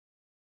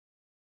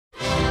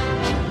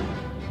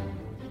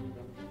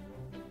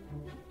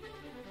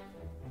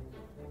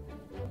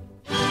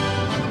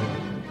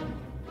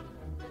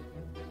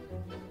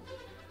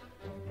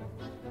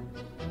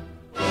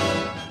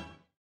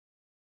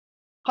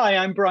Hi,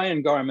 I'm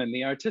Brian Garman,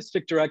 the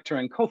artistic director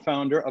and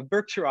co-founder of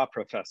Berkshire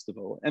Opera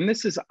Festival, and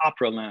this is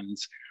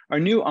OperaLens, our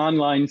new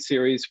online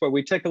series where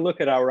we take a look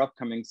at our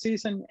upcoming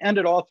season and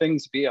at all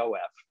things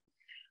BOF.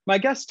 My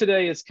guest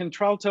today is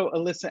Contralto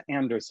Alissa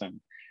Anderson.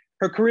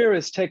 Her career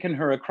has taken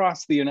her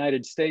across the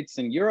United States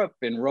and Europe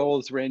in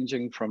roles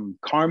ranging from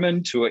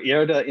Carmen to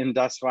Erda in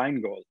Das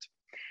Rheingold.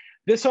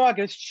 This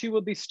August, she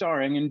will be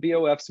starring in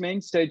BOF's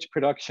main stage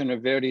production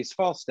of Verdi's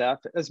Falstaff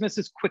as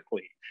Mrs.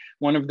 Quickly,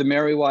 one of the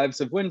Merry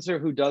Wives of Windsor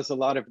who does a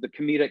lot of the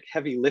comedic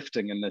heavy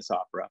lifting in this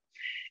opera.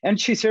 And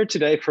she's here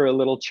today for a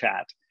little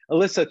chat.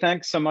 Alissa,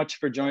 thanks so much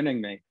for joining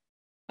me.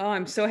 Oh,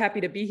 I'm so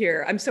happy to be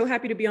here. I'm so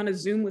happy to be on a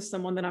Zoom with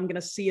someone that I'm going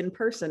to see in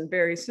person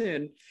very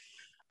soon.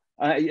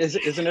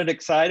 Isn't it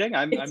exciting?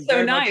 I'm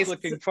very much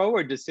looking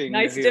forward to seeing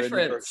you here in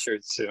Berkshire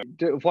soon.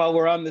 While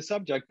we're on the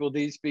subject, will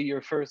these be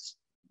your first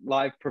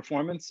live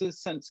performances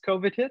since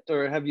COVID hit,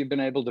 or have you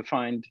been able to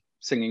find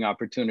singing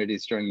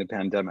opportunities during the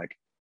pandemic?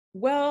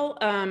 Well,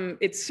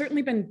 it's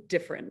certainly been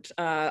different.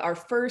 My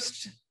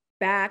first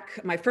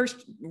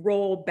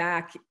role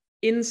back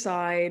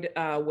inside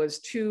was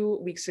 2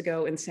 weeks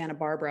ago in Santa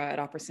Barbara at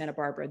Opera Santa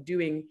Barbara,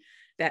 doing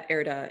that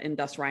Erda in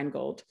Das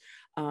Rheingold.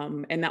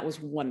 And that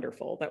was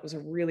wonderful. That was a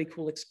really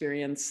cool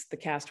experience. The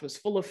cast was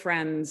full of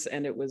friends,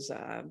 and it was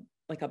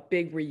like a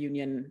big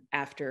reunion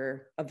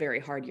after a very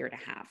hard year and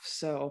a half.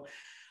 So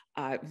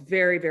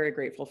very, very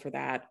grateful for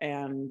that,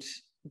 and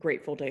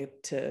grateful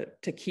to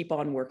keep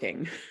on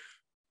working.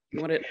 We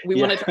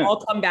want it to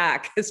all come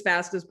back as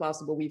fast as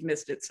possible. We've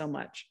missed it so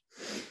much.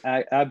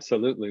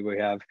 Absolutely, we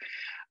have.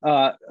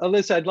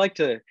 Alissa, I'd like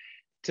to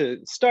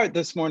start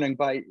this morning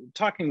by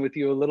talking with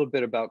you a little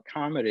bit about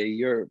comedy.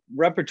 Your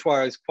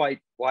repertoire is quite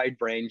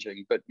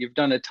wide-ranging, but you've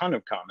done a ton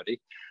of comedy.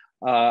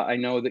 I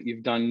know that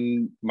you've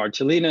done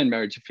Marcellina in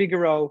Marriage of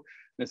Figaro,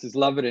 Mrs.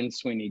 Lovett in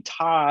Sweeney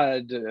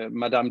Todd,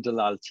 Madame de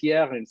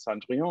l'Altière in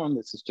Cendrillon.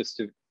 This is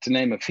just to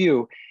name a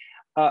few.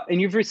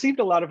 And you've received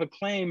a lot of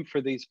acclaim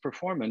for these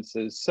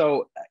performances.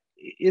 So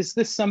is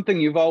this something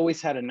you've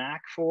always had a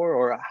knack for,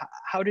 or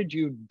how did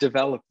you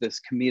develop this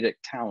comedic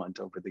talent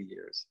over the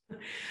years?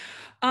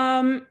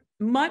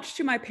 Much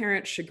to my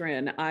parents'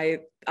 chagrin, I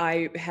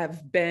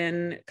have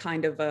been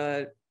kind of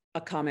a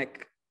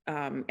comic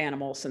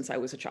animal since I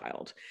was a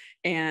child.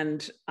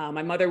 And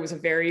my mother was a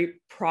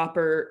very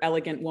proper,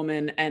 elegant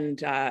woman.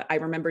 And I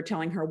remember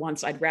telling her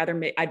once, I'd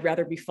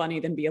rather be funny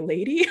than be a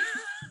lady.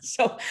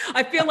 So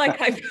I feel like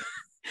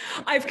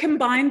I've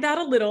combined that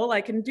a little.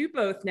 I can do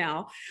both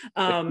now.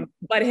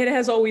 But it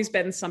has always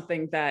been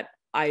something that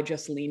I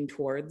just lean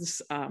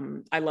towards.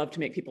 I love to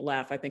make people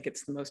laugh. I think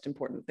it's the most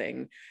important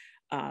thing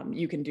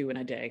you can do in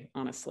a day,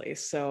 honestly.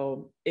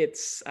 So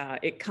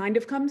it kind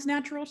of comes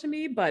natural to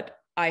me, but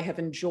I have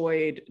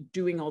enjoyed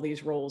doing all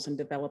these roles and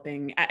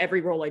developing. Every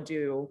role I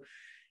do,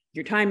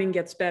 your timing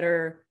gets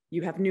better,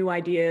 you have new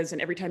ideas,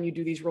 and every time you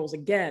do these roles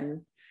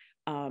again,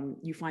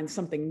 you find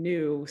something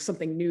new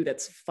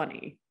that's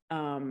funny.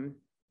 And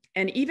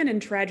even in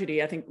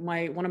tragedy, I think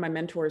one of my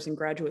mentors in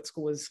graduate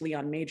school was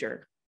Leon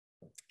Major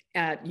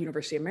at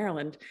University of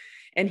Maryland.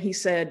 And he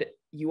said,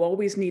 you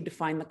always need to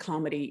find the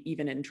comedy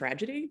even in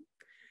tragedy.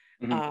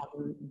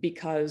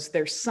 Because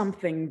there's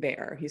something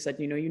there. He said,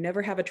 you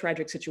never have a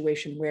tragic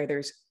situation where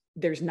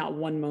there's not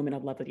one moment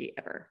of levity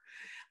ever.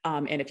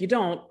 And if you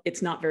don't,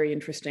 it's not very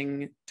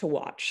interesting to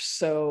watch.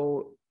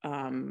 So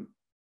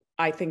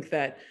I think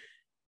that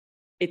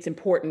it's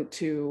important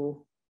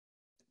to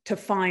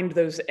find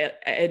those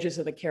edges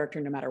of the character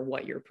no matter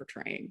what you're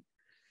portraying.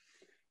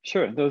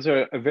 Sure, those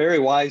are very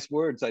wise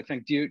words, I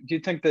think. Do you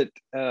think that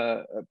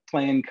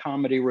playing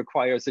comedy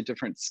requires a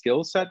different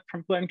skill set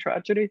from playing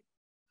tragedy?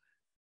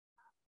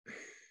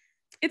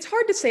 It's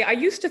hard to say. I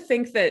used to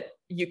think that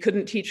you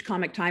couldn't teach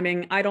comic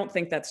timing. I don't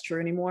think that's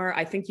true anymore.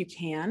 I think you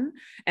can.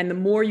 And the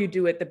more you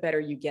do it, the better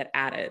you get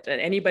at it.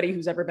 And anybody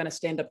who's ever been a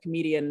stand-up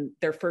comedian,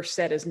 their first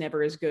set is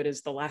never as good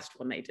as the last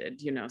one they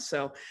did,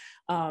 So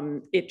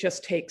it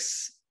just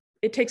takes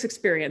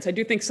experience. I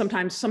do think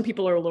sometimes some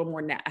people are a little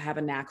more have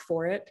a knack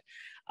for it.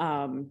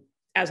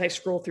 As I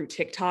scroll through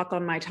TikTok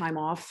on my time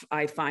off,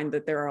 I find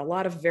that there are a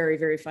lot of very,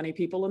 very funny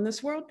people in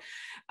this world.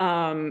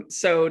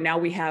 So now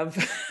we have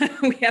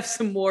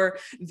some more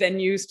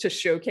venues to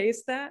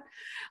showcase that.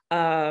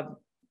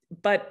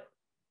 But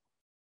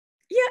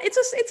yeah,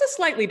 it's a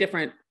slightly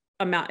different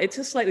amount. It's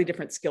a slightly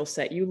different skill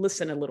set. You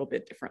listen a little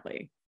bit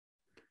differently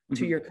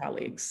to your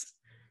colleagues.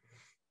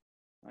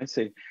 I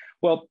see.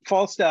 Well,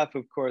 Falstaff,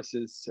 of course,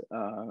 is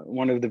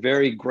one of the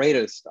very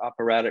greatest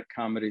operatic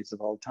comedies of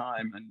all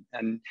time.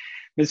 And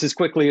Mrs.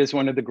 Quickly is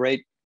one of the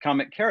great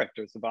comic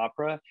characters of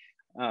opera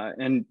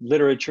and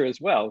literature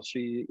as well.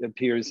 She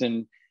appears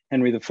in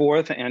Henry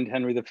IV and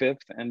Henry V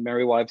and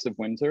Merry Wives of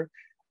Windsor.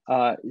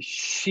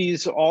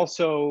 She's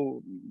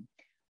also,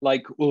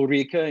 like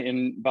Ulrika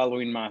in Ballo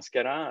in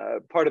Maschera,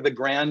 part of the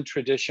grand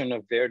tradition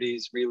of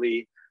Verdi's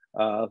really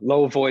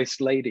low-voiced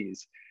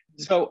ladies.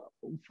 So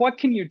what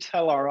can you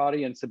tell our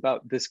audience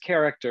about this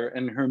character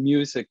and her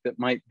music that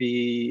might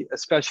be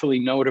especially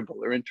notable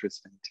or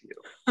interesting to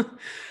you?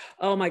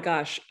 Oh my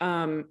gosh,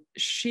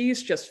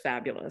 she's just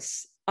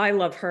fabulous. I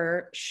love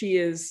her. She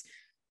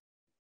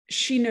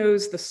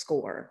knows the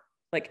score.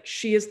 Like,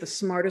 she is the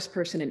smartest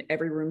person in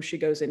every room she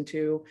goes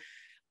into.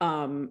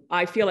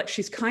 I feel like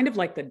she's kind of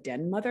like the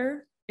den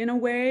mother in a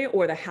way,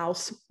 or the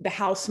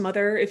house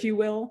mother, if you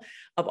will,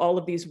 of all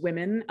of these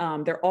women.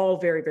 They're all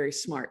very, very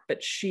smart,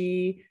 but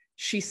she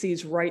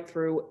sees right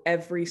through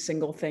every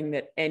single thing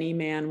that any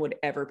man would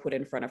ever put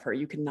in front of her.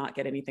 You cannot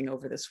get anything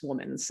over this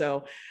woman.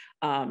 So,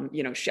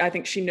 you know, I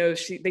think she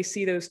knows, they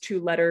see those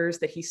 2 letters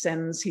that he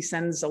sends. He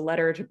sends a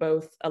letter to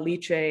both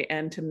Alice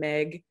and to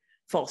Meg,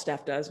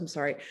 Falstaff does, I'm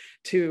sorry,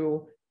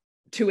 to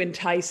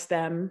entice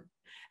them.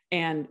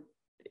 And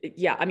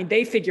yeah, I mean,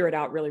 they figure it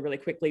out really, really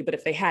quickly, but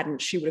if they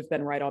hadn't, she would have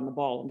been right on the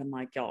ball and been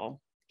like,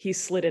 y'all, he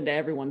slid into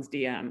everyone's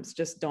DMs.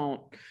 Just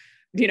don't,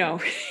 you know,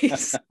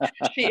 if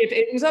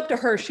it was up to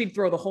her, she'd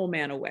throw the whole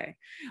man away.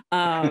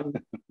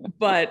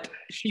 But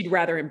she'd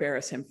rather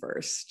embarrass him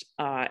first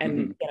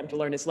and get him to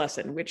learn his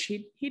lesson, which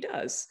he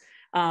does,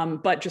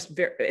 but just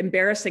very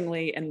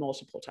embarrassingly and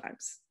multiple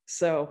times.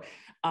 So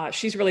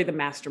she's really the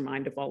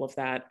mastermind of all of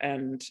that.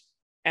 And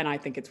I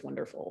think it's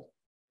wonderful.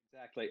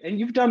 Exactly. And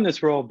you've done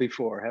this role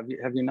before,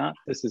 have you not?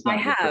 This is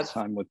not your first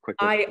time with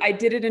Quick Wit. I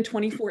did it in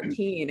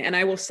 2014, and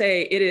I will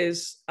say it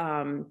is,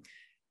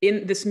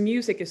 in this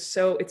music is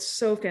it's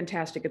so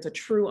fantastic. It's a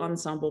true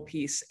ensemble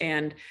piece.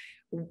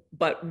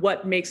 But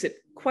what makes it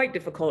quite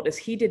difficult is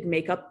he did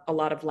make up a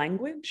lot of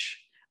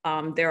language.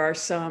 There are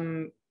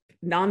some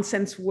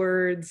nonsense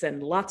words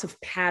and lots of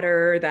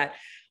patter that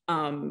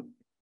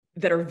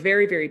are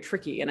very, very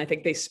tricky. And I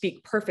think they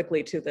speak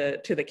perfectly to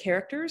the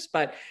characters,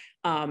 but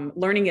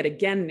learning it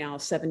again now,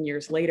 7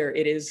 years later,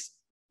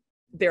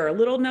 there are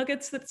little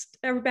nuggets that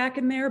are back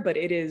in there, but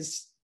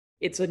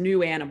it's a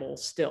new animal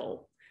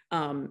still,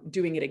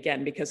 doing it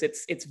again, because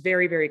it's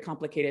very, very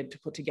complicated to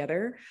put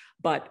together,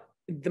 but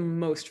the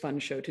most fun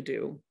show to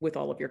do with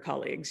all of your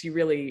colleagues. You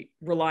really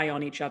rely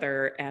on each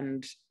other,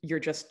 and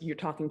you're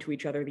talking to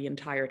each other the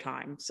entire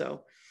time.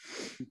 So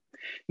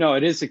no,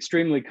 it is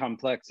extremely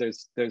complex.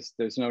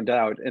 There's no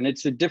doubt. And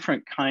it's a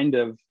different kind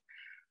of,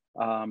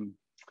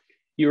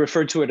 you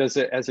referred to it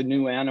as a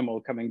new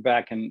animal coming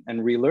back and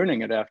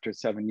relearning it after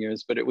 7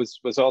 years, but it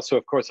was also,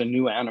 of course, a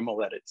new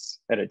animal at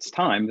its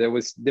time. There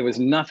was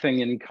nothing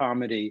in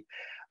comedy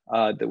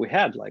that we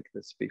had like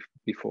this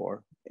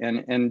before,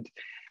 and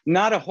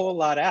not a whole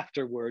lot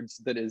afterwards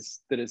that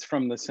is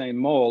from the same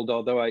mold.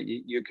 Although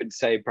you could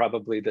say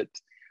probably that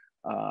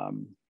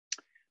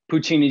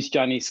Puccini's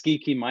Gianni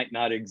Schicchi might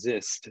not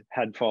exist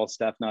had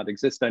Falstaff not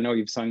exist. I know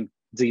you've sung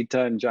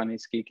Zita and Gianni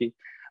Schicchi.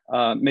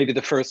 Maybe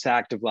the first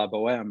act of La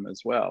Boheme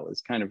as well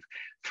is kind of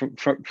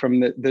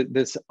from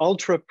this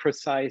ultra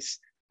precise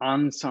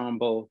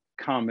ensemble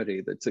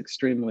comedy that's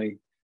extremely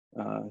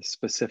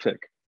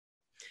specific.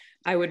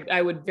 I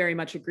would very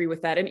much agree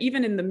with that. And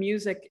even in the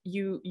music,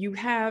 you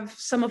have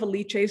some of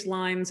Alice's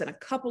lines and a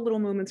couple little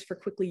moments for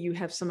Quickly. You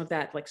have some of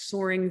that like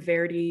soaring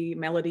Verdi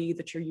melody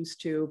that you're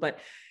used to, but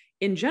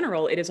in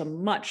general, it is a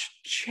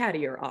much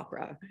chattier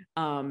opera.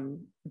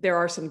 There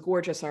are some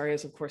gorgeous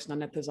arias, of course,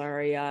 Nannetta's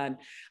aria,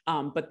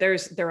 but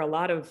there's a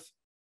lot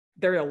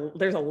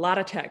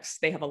of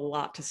text. They have a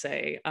lot to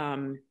say,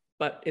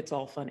 but it's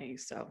all funny.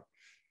 So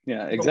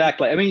yeah,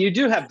 exactly. I mean, you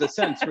do have the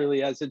sense,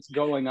 really, as it's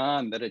going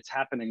on, that it's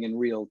happening in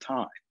real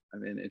time. I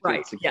mean,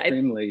 it's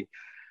extremely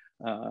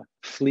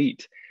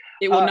fleet.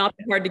 It will not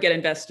be hard to get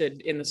invested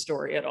in the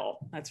story at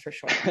all. That's for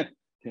sure.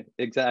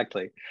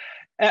 Exactly.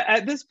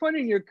 At this point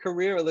in your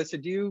career,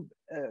 Alissa, do you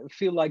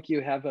feel like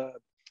you have a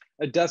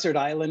desert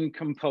island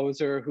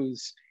composer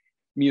whose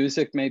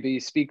music maybe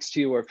speaks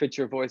to you or fits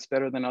your voice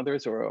better than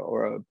others,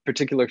 or a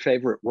particular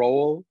favorite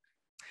role?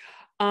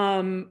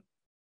 I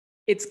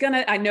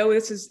know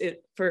this is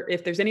it for,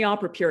 if there's any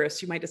opera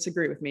purists, you might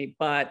disagree with me,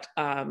 but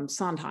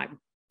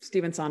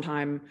Stephen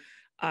Sondheim,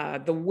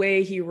 the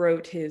way he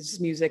wrote his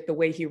music, the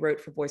way he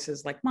wrote for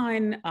voices like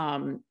mine,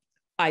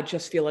 I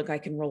just feel like I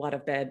can roll out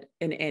of bed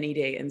in any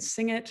day and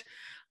sing it.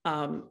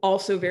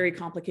 Also very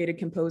complicated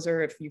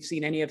composer. If you've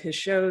seen any of his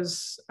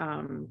shows,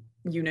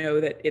 you know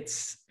that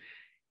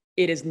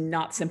it is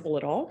not simple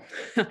at all.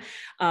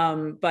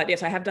 But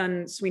yes, I have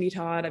done Sweeney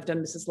Todd. I've done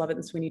Mrs. Lovett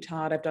and Sweeney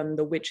Todd. I've done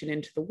The Witch and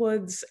Into the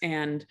Woods.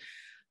 And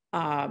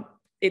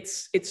it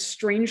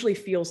strangely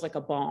feels like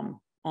a balm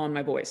on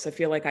my voice. I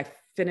feel like I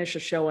finish a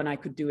show and I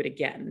could do it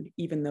again,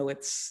 even though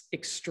it's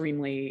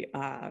extremely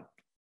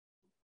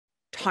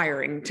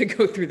tiring to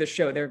go through the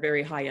show. They're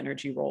very high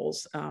energy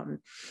roles.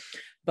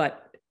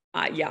 But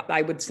yeah,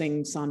 I would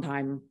sing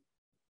Sondheim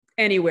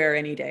anywhere,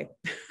 any day.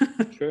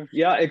 Sure.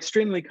 Yeah,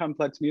 extremely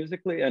complex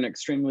musically and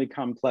extremely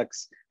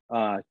complex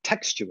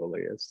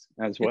textually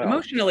as well.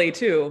 Emotionally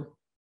too.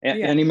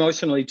 And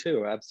emotionally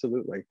too.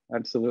 Absolutely,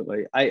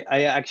 absolutely. I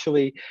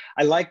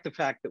like the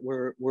fact that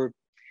we're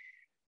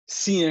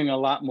seeing a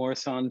lot more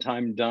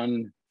Sondheim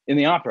done in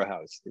the opera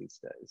house these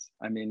days.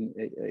 I mean,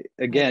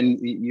 again,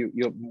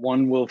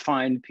 one will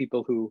find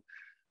people who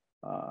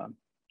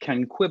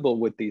can quibble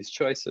with these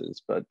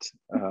choices, but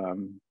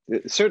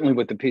certainly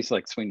with a piece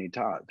like Sweeney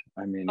Todd,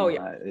 I mean,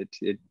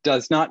 it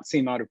does not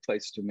seem out of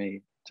place to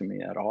me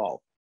at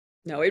all.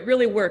 No, it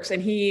really works.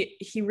 And he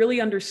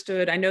really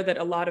understood. I know that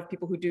a lot of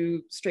people who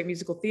do straight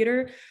musical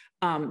theater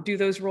do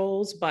those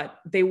roles, but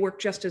they work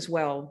just as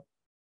well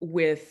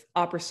with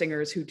opera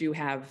singers who do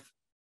have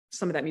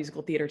some of that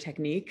musical theater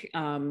technique.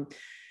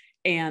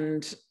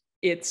 And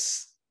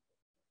it's,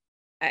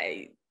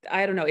 I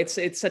don't know, it's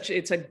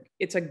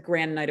a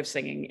grand night of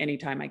singing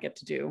anytime I get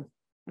to do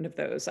one of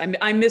those.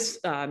 I miss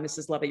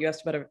Mrs. Lovett. You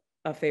asked about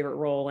a favorite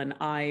role, and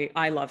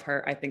I love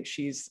her. I think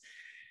she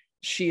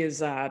is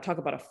talk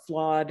about a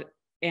flawed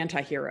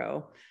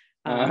anti-hero.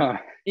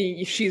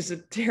 She's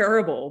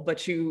terrible,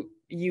 but you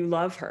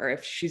love her.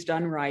 If she's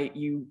done right,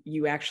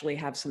 you actually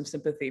have some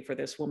sympathy for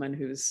this woman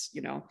who's,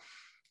 you know,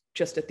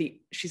 she's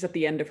at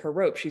the end of her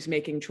rope. She's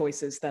making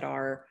choices that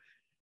are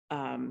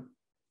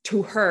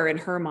to her, in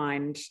her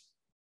mind,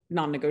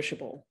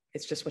 non-negotiable.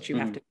 It's just what you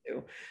have to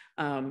do.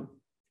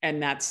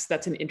 And that's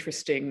an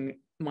interesting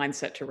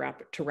mindset to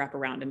wrap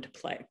around into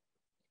play.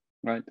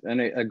 Right,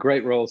 and a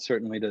great role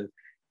certainly to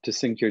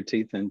sink your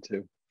teeth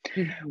into.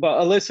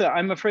 Well, Alissa,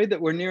 I'm afraid that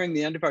we're nearing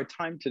the end of our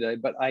time today,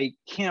 but I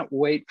can't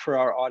wait for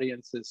our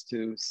audiences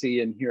to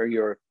see and hear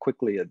your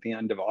Quickly at the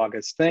end of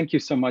August. Thank you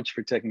so much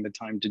for taking the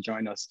time to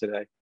join us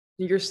today.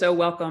 You're so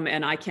welcome,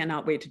 and I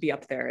cannot wait to be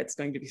up there. It's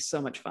going to be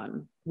so much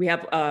fun. We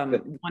have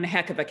one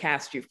heck of a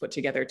cast you've put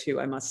together too,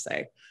 I must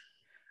say.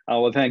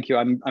 Oh, well, thank you.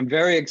 I'm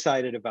very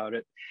excited about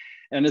it.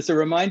 And as a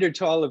reminder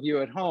to all of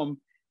you at home,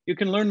 you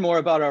can learn more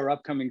about our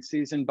upcoming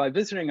season by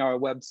visiting our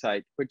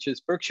website, which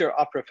is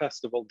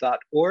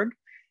berkshireoperafestival.org,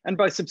 and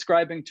by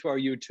subscribing to our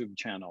YouTube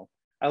channel.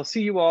 I'll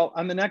see you all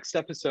on the next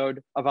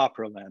episode of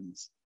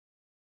OperaLens.